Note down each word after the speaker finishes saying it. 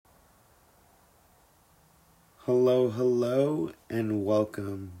Hello, and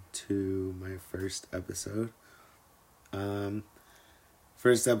welcome to my first episode. Um,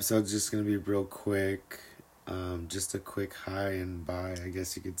 First episode's just gonna be real quick. Just a quick hi and bye, I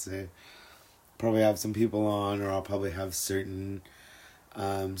guess you could say. Probably have some people on, or I'll probably have certain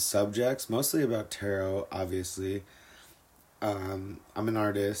subjects, mostly about tarot, obviously. I'm an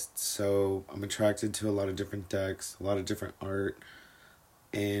artist, so I'm attracted to a lot of different decks, a lot of different art,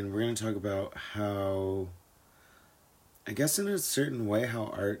 and we're gonna talk about how, I guess in a certain way, how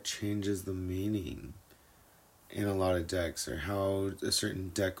art changes the meaning in a lot of decks, or how a certain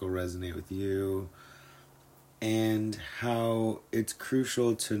deck will resonate with you, and how it's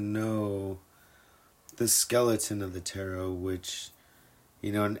crucial to know the skeleton of the tarot, which,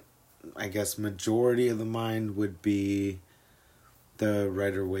 I guess majority of the mind would be the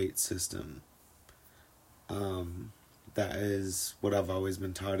Rider-Waite system. That is what I've always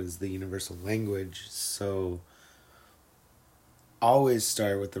been taught is the universal language, so always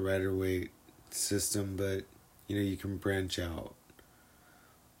start with the Rider-Waite system, but you can branch out.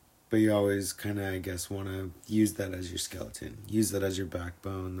 But you always kind of, I guess, want to use that as your skeleton. Use that as your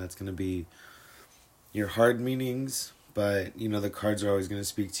backbone. That's going to be your hard meanings, but, the cards are always going to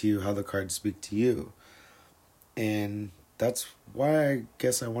speak to you how the cards speak to you. And that's why I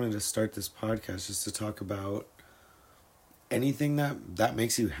guess I wanted to start this podcast, just to talk about anything that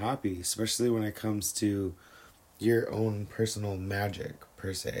makes you happy, especially when it comes to your own personal magic,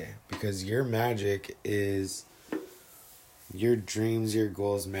 per se. Because your magic is your dreams, your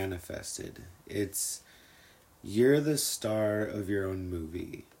goals manifested. You're the star of your own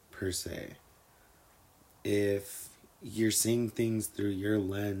movie, per se. If you're seeing things through your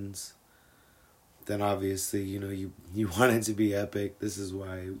lens, then obviously, you want it to be epic. This is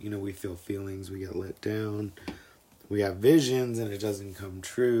why, we feel feelings, we get let down. We have visions and it doesn't come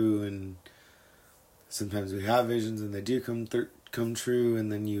true, and sometimes we have visions and they do come true,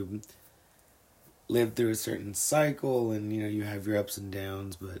 and then you live through a certain cycle, and you have your ups and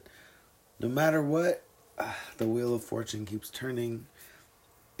downs, but no matter what, the wheel of fortune keeps turning,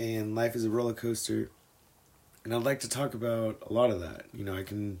 and life is a roller coaster. And I'd like to talk about a lot of that. I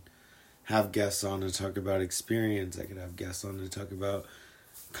can have guests on to talk about experience. I could have guests on to talk about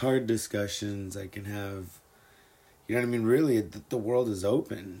card discussions. I can have, really, the world is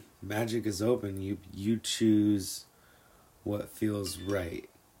open. Magic is open. You choose what feels right.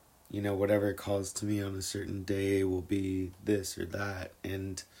 Whatever calls to me on a certain day will be this or that.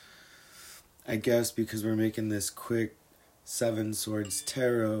 And I guess because we're making this quick 7 Swords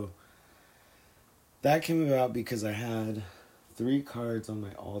Tarot, that came about because I had 3 cards on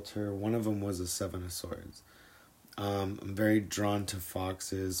my altar. One of them was a 7 of Swords. I'm very drawn to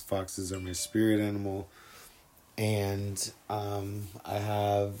foxes. Foxes are my spirit animal. And I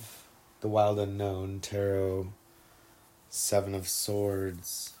have the Wild Unknown Tarot 7 of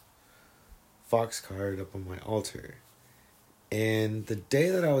Swords Fox card up on my altar. And the day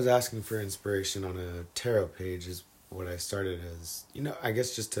that I was asking for inspiration on a tarot page is what I started as, I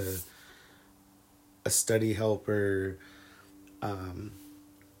guess just a study helper,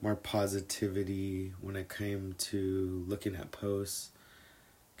 more positivity when it came to looking at posts.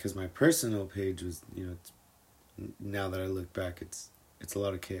 Because my personal page was, now that I look back, it's a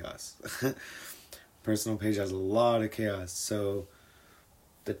lot of chaos. Personal page has a lot of chaos. So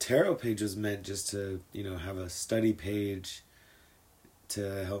the tarot page was meant just to, have a study page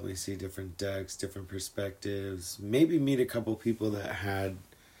to help me see different decks, different perspectives, maybe meet a couple people that had,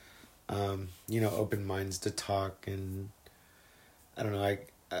 open minds to talk. And I don't know,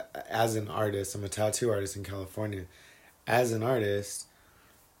 as an artist, I'm a tattoo artist in California. As an artist,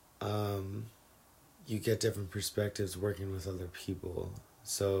 you get different perspectives working with other people.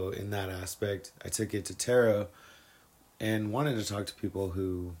 So in that aspect, I took it to tarot and wanted to talk to people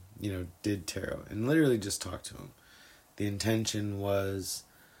who, did tarot, and literally just talk to them. The intention was,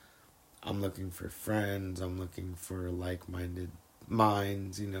 I'm looking for friends, I'm looking for like-minded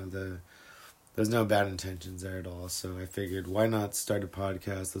minds, there's no bad intentions there at all. So I figured, why not start a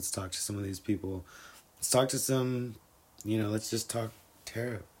podcast? Let's talk to some of these people. Let's talk to some, let's just talk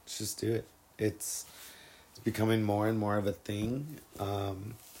tarot. Let's just do it. It's becoming more and more of a thing.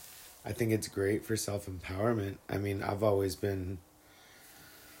 I think it's great for self-empowerment. I've always been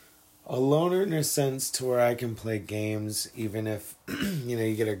a loner in a sense to where I can play games, even if,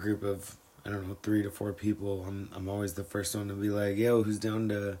 you get a group of, 3 to 4 people. I'm always the first one to be like, yo, who's down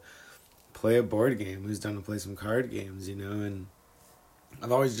to play a board game? Who's down to play some card games, And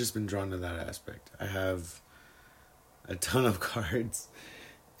I've always just been drawn to that aspect. I have a ton of cards.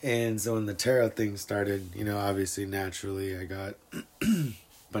 And so when the tarot thing started, obviously, naturally, I got a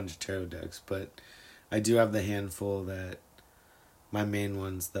bunch of tarot decks. But I do have the handful that, my main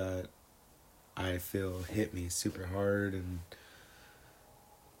ones that I feel hit me super hard and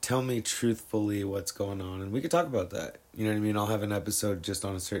tell me truthfully what's going on. And we could talk about that. You know what I mean? I'll have an episode just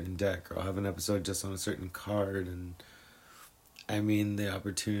on a certain deck, or I'll have an episode just on a certain card. And I mean, the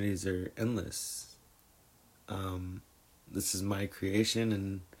opportunities are endless. This is my creation,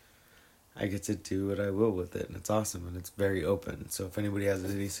 and I get to do what I will with it, and it's awesome, and it's very open. So if anybody has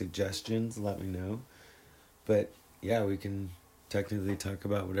any suggestions, let me know. But yeah, we can technically talk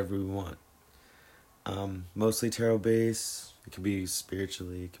about whatever we want. Mostly tarot based. It could be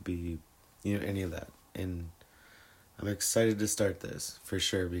spiritually, it could be, any of that. And I'm excited to start this for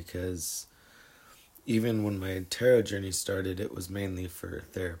sure, because even when my tarot journey started, it was mainly for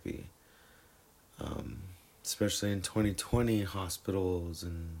therapy. Especially in 2020, hospitals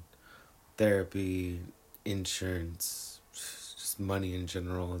and therapy, insurance, just money in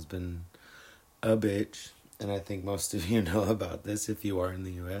general has been a bitch. And I think most of you know about this if you are in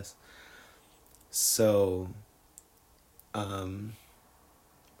the US. So,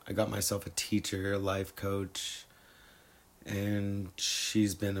 I got myself a teacher, a life coach, and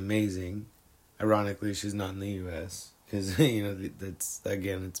she's been amazing. Ironically, she's not in the US because,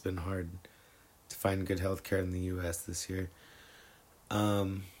 it's been hard to find good healthcare in the US this year.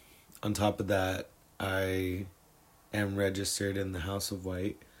 On top of that, I am registered in the House of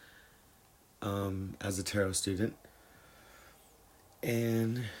White as a tarot student.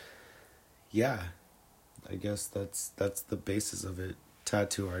 And yeah, I guess that's the basis of it.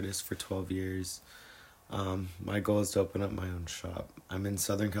 Tattoo artist for 12 years. My goal is to open up my own shop. I'm in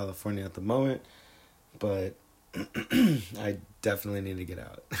Southern California at the moment, but I definitely need to get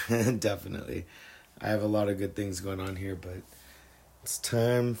out. Definitely. I have a lot of good things going on here, but it's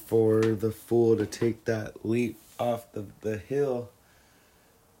time for the fool to take that leap off the hill.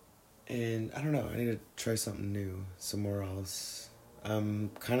 And I don't know, I need to try something new, somewhere else. I'm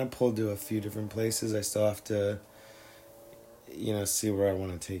kind of pulled to a few different places. I still have to, see where I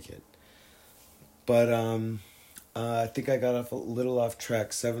want to take it. But I think I got a little off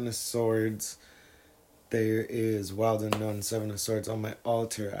track. Seven of Swords. There is Wild Unknown Seven of Swords on my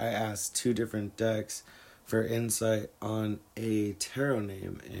altar. I asked 2 different decks for insight on a tarot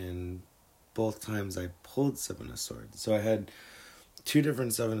name, and both times I pulled Seven of Swords. So I had 2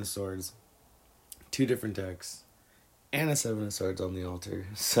 different Seven of Swords, 2 different decks, and a Seven of Swords on the altar.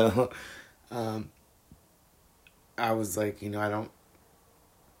 So I was like, do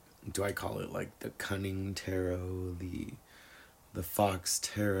I call it like the Cunning Tarot, the Fox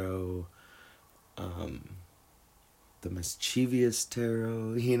Tarot, the Mischievous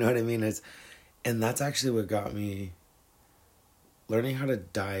Tarot, you know what I mean? And that's actually what got me learning how to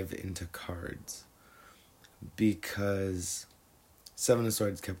dive into cards, because Seven of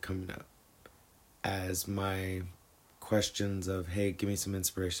Swords kept coming up as my questions of, hey, give me some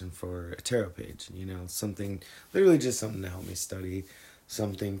inspiration for a tarot page, something, literally just something to help me study,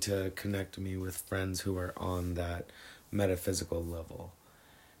 something to connect me with friends who are on that metaphysical level.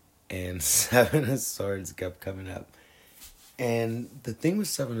 And Seven of Swords kept coming up. And the thing with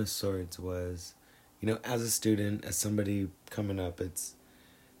Seven of Swords was, as a student, as somebody coming up, it's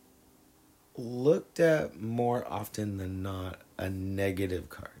looked at more often than not a negative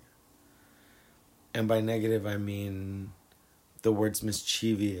card. And by negative, I mean the words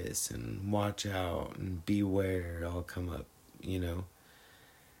mischievous and watch out and beware all come up,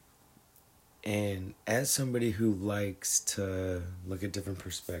 And as somebody who likes to look at different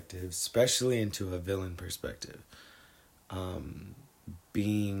perspectives, especially into a villain perspective,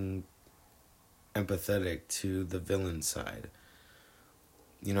 being empathetic to the villain side,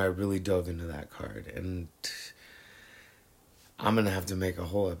 I really dove into that card. And I'm going to have to make a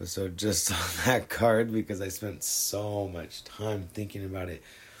whole episode just on that card because I spent so much time thinking about it.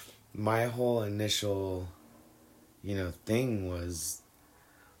 My whole initial, thing was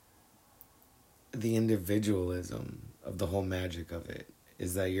the individualism of the whole magic of it,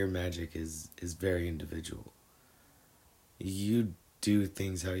 is that your magic is very individual. You do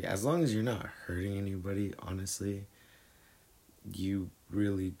things as long as you're not hurting anybody, honestly, you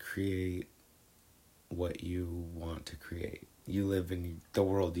really create what you want to create. You live in the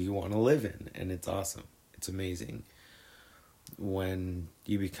world you want to live in, and it's awesome. It's amazing. When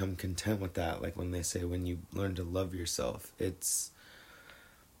you become content with that, like when they say when you learn to love yourself, it's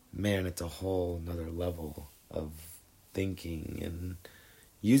a whole nother level of thinking and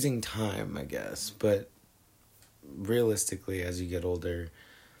using time, I guess. But realistically, as you get older,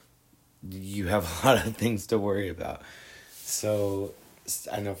 you have a lot of things to worry about. So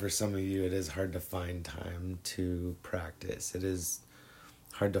I know for some of you it is hard to find time to practice. It is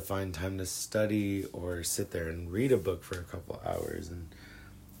hard to find time to study or sit there and read a book for a couple hours and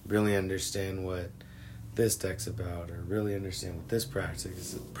really understand what this deck's about, or really understand what this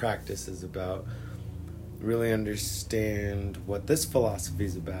practice is about, really understand what this philosophy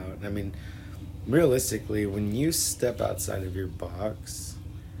is about. I mean, realistically, when you step outside of your box,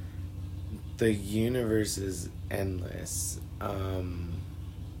 the universe is endless.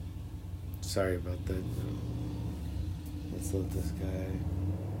 Sorry about that. Let's let this guy.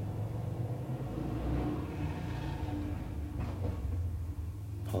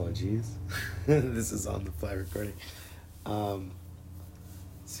 Apologies. This is on the fly recording.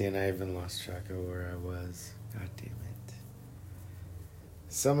 See, and I even lost track of where I was. God damn it.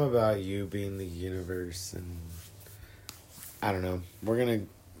 Some about you being the universe, and I don't know. We're gonna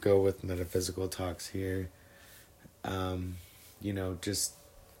go with metaphysical talks here. Just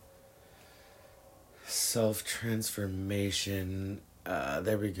self-transformation.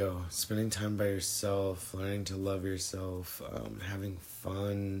 There we go. Spending time by yourself, learning to love yourself, having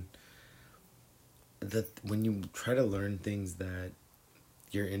fun. That when you try to learn things that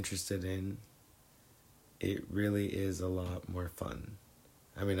you're interested in, it really is a lot more fun.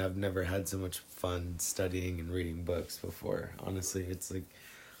 I mean, I've never had so much fun studying and reading books before. Honestly, it's like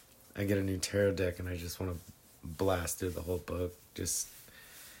I get a new tarot deck and I just want to blast through the whole book.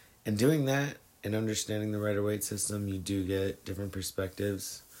 And doing that and understanding the Rider-Waite system, you do get different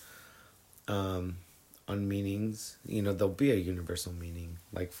perspectives on meanings. There'll be a universal meaning.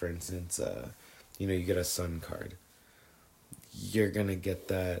 Like, for instance, you get a sun card. You're going to get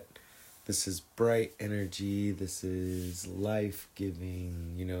that this is bright energy, this is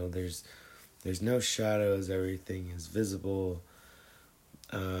life-giving, there's no shadows, everything is visible.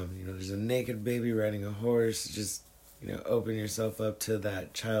 There's a naked baby riding a horse. Just, open yourself up to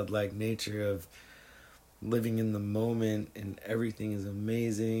that childlike nature of living in the moment, and everything is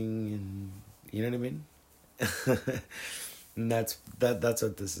amazing, and you know what I mean? And that's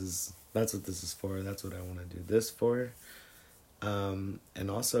what this is. That's what this is for. That's what I want to do this for. And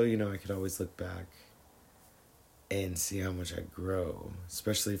also, I could always look back and see how much I grow,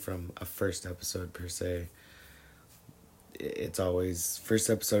 especially from a first episode per se.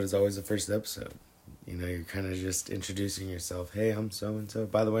 First episode is always the first episode. You're kind of just introducing yourself. Hey, I'm so-and-so.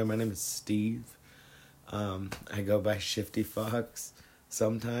 By the way, my name is Steve. I go by Shifty Fox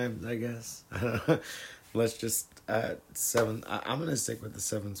sometimes, I guess. I don't know. Let's just, I'm going to stick with the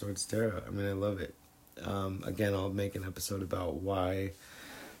Seven Swords Tarot. I mean, I love it. Again, I'll make an episode about why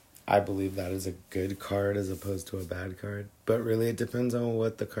I believe that is a good card as opposed to a bad card. But really, it depends on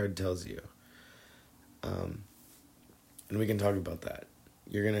what the card tells you. And we can talk about that.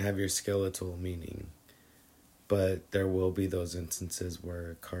 You're going to have your skeletal meaning, but there will be those instances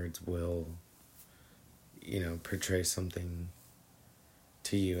where cards will, portray something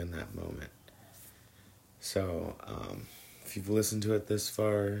to you in that moment. So, if you've listened to it this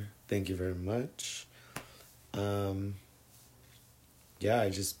far, thank you very much. I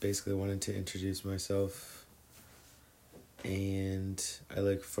just basically wanted to introduce myself, and I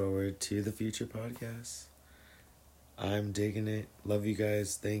look forward to the future podcasts. I'm digging it. Love you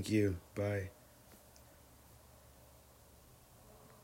guys. Thank you. Bye.